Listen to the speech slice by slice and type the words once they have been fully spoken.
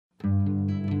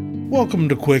Welcome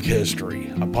to Quick History,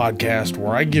 a podcast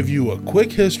where I give you a quick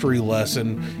history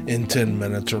lesson in 10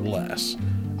 minutes or less.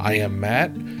 I am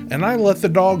Matt, and I let the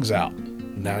dogs out.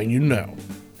 Now you know.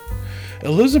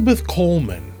 Elizabeth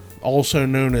Coleman, also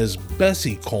known as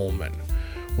Bessie Coleman,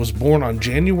 was born on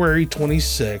January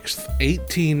 26,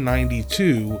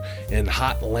 1892 in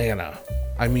Atlanta,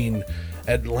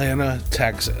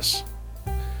 Texas.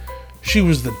 She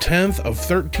was the 10th of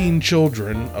 13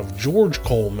 children of George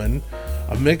Coleman,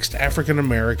 a mixed African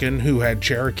American who had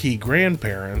Cherokee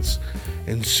grandparents,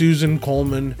 and Susan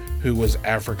Coleman, who was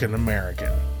African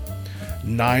American.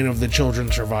 9 of the children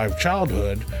survived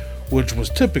childhood, which was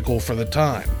typical for the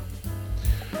time.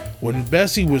 When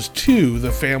Bessie was 2,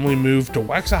 the family moved to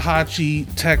Waxahachie,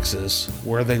 Texas,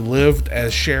 where they lived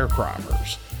as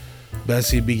sharecroppers.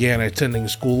 Bessie began attending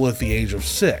school at the age of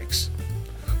 6.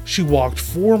 She walked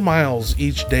 4 miles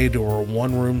each day to her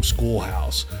one-room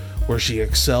schoolhouse, where she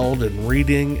excelled in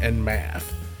reading and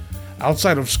math.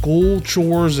 Outside of school,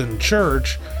 chores, and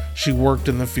church, she worked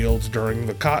in the fields during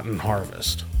the cotton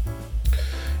harvest.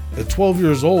 At 12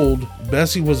 years old,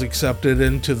 Bessie was accepted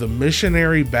into the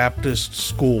Missionary Baptist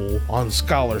School on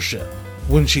scholarship.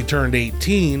 When she turned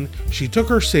 18, she took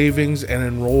her savings and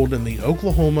enrolled in the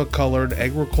Oklahoma Colored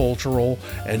Agricultural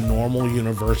and Normal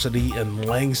University in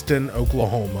Langston,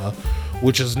 Oklahoma,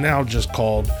 which is now just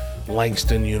called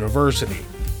Langston University.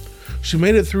 She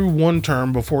made it through one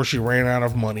term before she ran out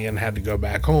of money and had to go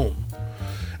back home.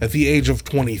 At the age of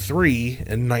 23,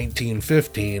 in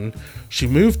 1915, she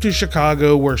moved to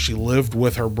Chicago where she lived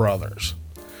with her brothers.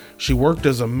 She worked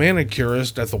as a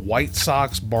manicurist at the White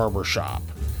Sox barber shop.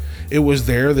 It was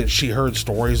there that she heard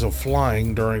stories of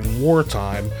flying during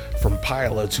wartime from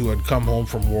pilots who had come home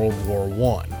from World War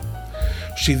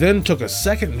I. She then took a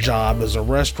second job as a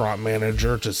restaurant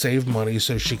manager to save money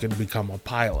so she could become a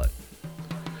pilot.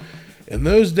 In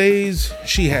those days,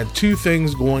 she had 2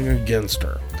 things going against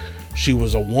her. She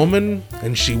was a woman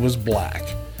and she was black.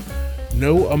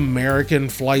 No American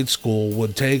flight school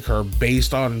would take her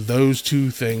based on those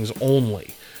 2 things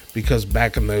only, because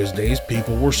back in those days,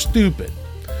 people were stupid.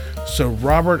 So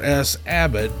Robert S.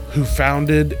 Abbott, who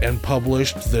founded and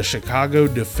published the Chicago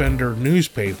Defender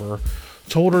newspaper,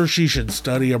 told her she should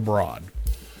study abroad.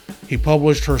 He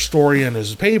published her story in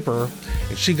his paper,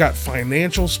 and she got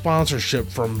financial sponsorship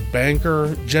from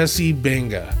banker Jesse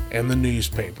Benga and the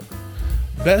newspaper.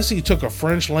 Bessie took a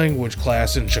French language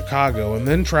class in Chicago and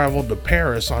then traveled to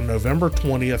Paris on November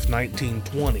 20th,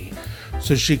 1920,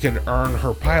 so she could earn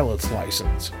her pilot's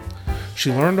license.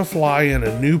 She learned to fly in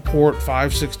a Newport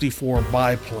 564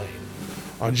 biplane.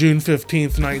 On June 15,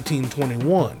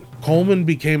 1921, Coleman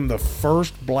became the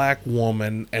first black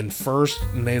woman and first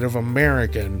Native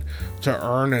American to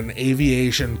earn an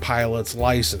aviation pilot's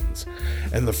license,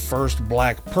 and the first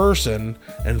black person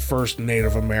and first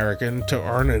Native American to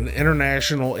earn an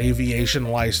international aviation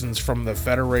license from the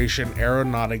Fédération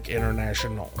Aéronautique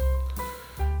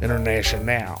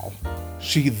Internationale.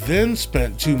 She then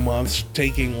spent 2 months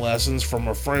taking lessons from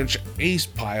a French ace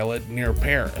pilot near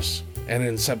Paris, and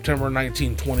in September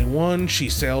 1921, she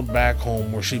sailed back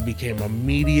home where she became a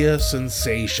media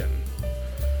sensation.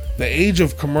 The age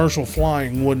of commercial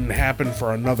flying wouldn't happen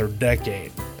for another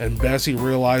decade, and Bessie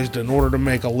realized in order to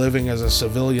make a living as a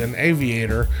civilian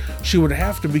aviator, she would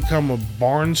have to become a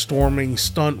barnstorming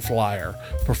stunt flyer,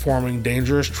 performing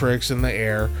dangerous tricks in the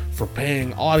air for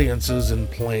paying audiences in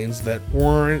planes that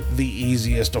weren't the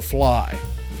easiest to fly.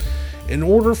 In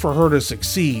order for her to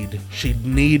succeed, she'd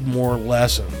need more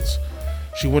lessons.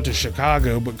 She went to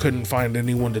Chicago but couldn't find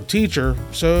anyone to teach her,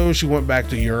 so she went back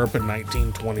to Europe in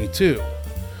 1922.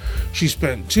 She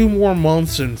spent 2 more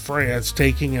months in France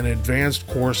taking an advanced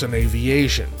course in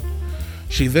aviation.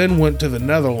 She then went to the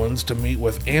Netherlands to meet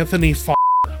with Anthony Fokker.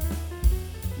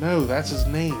 No, that's his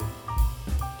name.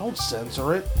 Don't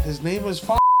censor it. His name is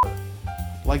Fokker.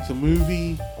 Like the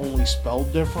movie, only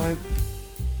spelled different.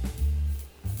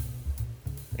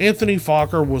 Anthony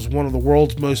Fokker was one of the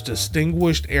world's most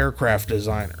distinguished aircraft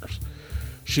designers.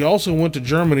 She also went to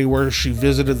Germany where she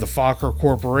visited the Fokker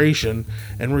Corporation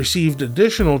and received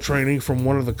additional training from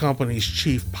one of the company's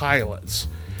chief pilots.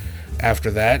 After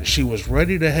that, she was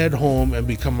ready to head home and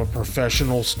become a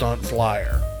professional stunt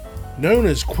flyer. Known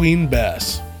as Queen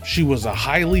Bess, she was a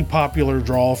highly popular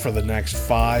draw for the next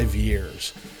 5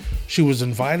 years. She was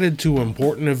invited to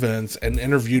important events and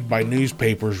interviewed by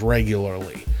newspapers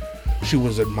regularly. She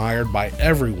was admired by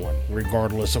everyone,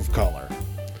 regardless of color.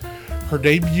 Her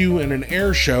debut in an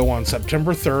air show on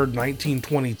September 3,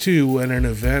 1922, in an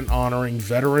event honoring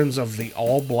veterans of the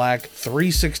all-black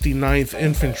 369th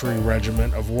Infantry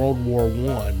Regiment of World War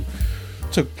I,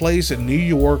 took place in New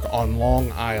York on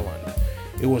Long Island.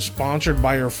 It was sponsored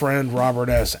by her friend Robert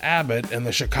S. Abbott and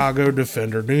the Chicago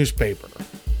Defender newspaper.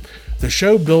 The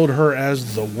show billed her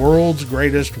as the world's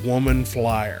greatest woman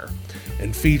flyer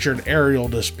and featured aerial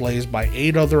displays by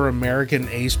 8 other American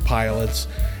ace pilots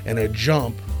and a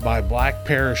jump by black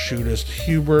parachutist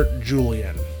Hubert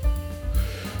Julian.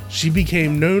 She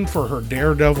became known for her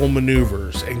daredevil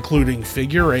maneuvers, including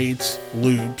figure eights,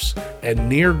 loops, and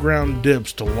near-ground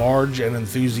dips to large and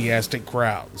enthusiastic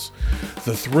crowds.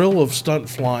 The thrill of stunt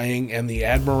flying and the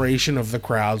admiration of the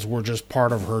crowds were just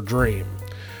part of her dream.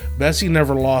 Bessie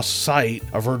never lost sight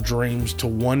of her dreams to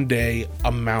one day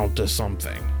amount to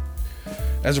something.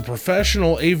 As a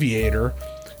professional aviator,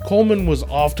 Coleman was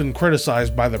often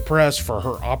criticized by the press for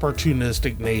her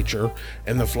opportunistic nature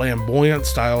and the flamboyant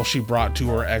style she brought to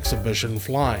her exhibition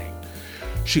flying.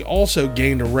 She also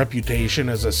gained a reputation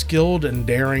as a skilled and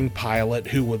daring pilot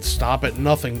who would stop at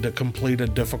nothing to complete a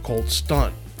difficult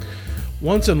stunt.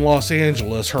 Once in Los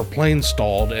Angeles, her plane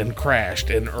stalled and crashed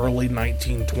in early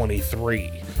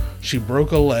 1923. She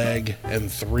broke a leg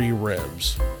and 3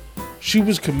 ribs. She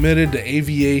was committed to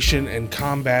aviation and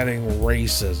combating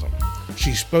racism.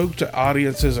 She spoke to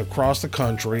audiences across the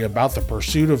country about the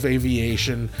pursuit of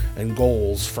aviation and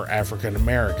goals for African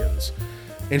Americans,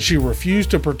 and she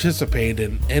refused to participate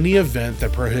in any event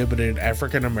that prohibited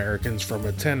African Americans from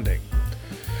attending.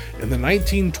 In the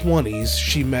 1920s,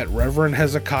 she met Reverend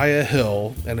Hezekiah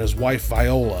Hill and his wife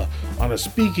Viola on a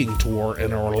speaking tour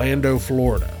in Orlando,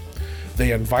 Florida.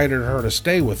 They invited her to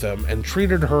stay with them and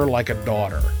treated her like a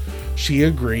daughter. She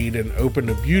agreed and opened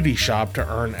a beauty shop to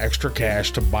earn extra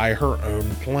cash to buy her own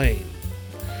plane.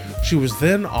 She was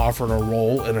then offered a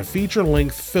role in a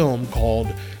feature-length film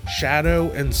called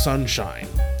Shadow and Sunshine.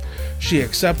 She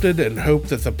accepted and hoped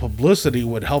that the publicity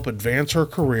would help advance her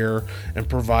career and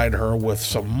provide her with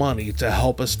some money to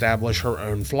help establish her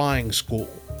own flying school.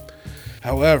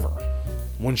 However,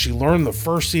 when she learned the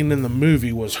first scene in the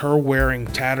movie was her wearing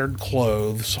tattered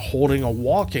clothes, holding a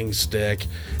walking stick,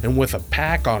 and with a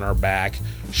pack on her back,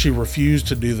 she refused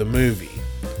to do the movie.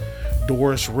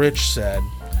 Doris Rich said,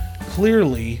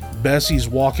 "Clearly, Bessie's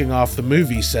walking off the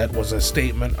movie set was a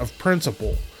statement of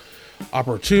principle.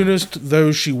 Opportunist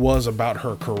though she was about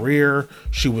her career,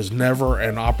 she was never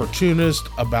an opportunist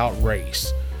about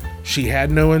race. She had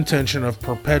no intention of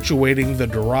perpetuating the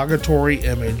derogatory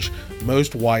image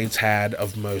most whites had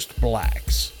of most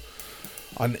blacks."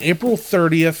 On April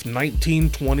 30th,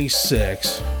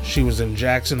 1926, she was in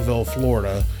Jacksonville,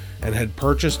 Florida, and had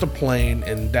purchased a plane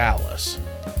in Dallas.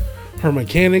 Her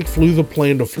mechanic flew the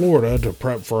plane to Florida to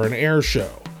prep for an air show,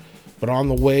 but on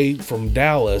the way from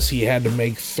Dallas, he had to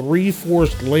make 3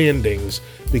 forced landings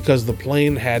because the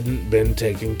plane hadn't been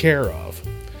taken care of.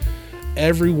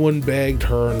 Everyone begged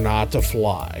her not to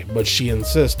fly, but she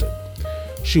insisted.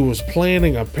 She was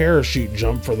planning a parachute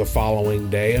jump for the following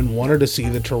day and wanted to see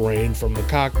the terrain from the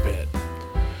cockpit.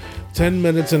 10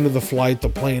 minutes into the flight, the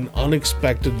plane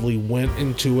unexpectedly went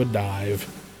into a dive,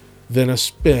 then a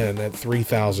spin at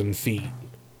 3,000 feet.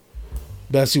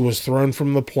 Bessie was thrown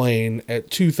from the plane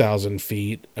at 2,000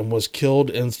 feet and was killed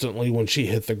instantly when she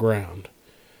hit the ground.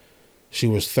 She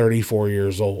was 34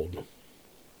 years old.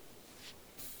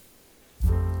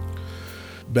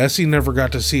 Bessie never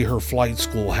got to see her flight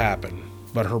school happen,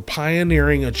 but her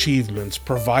pioneering achievements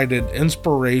provided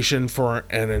inspiration for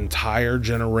an entire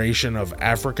generation of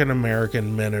African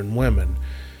American men and women,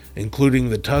 including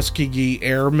the Tuskegee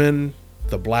Airmen,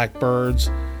 the Blackbirds,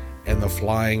 and the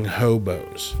Flying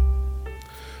Hobos.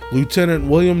 Lieutenant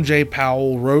William J.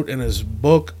 Powell wrote in his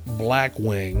book Black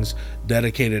Wings,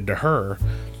 dedicated to her,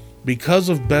 "Because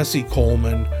of Bessie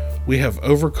Coleman, we have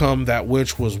overcome that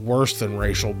which was worse than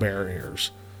racial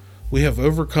barriers. We have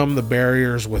overcome the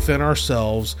barriers within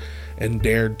ourselves and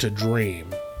dared to dream."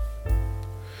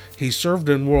 He served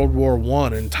in World War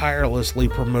I and tirelessly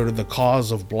promoted the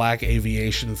cause of black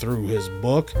aviation through his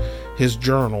book, his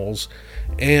journals,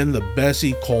 and the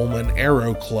Bessie Coleman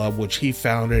Aero Club, which he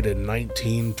founded in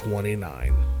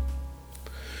 1929.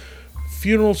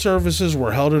 Funeral services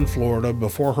were held in Florida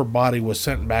before her body was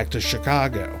sent back to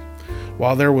Chicago.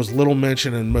 While there was little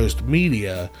mention in most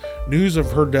media, news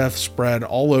of her death spread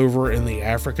all over in the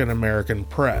African American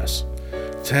press.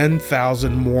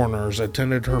 10,000 mourners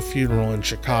attended her funeral in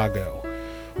Chicago,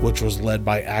 which was led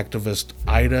by activist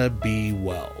Ida B.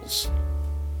 Wells.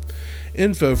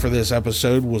 Info for this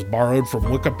episode was borrowed from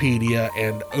Wikipedia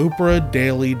and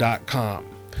OprahDaily.com.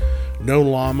 No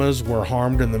llamas were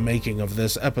harmed in the making of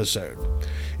this episode.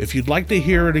 If you'd like to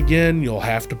hear it again, you'll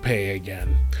have to pay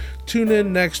again. Tune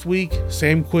in next week,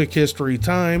 same Quick History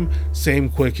time, same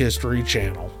Quick History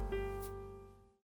channel.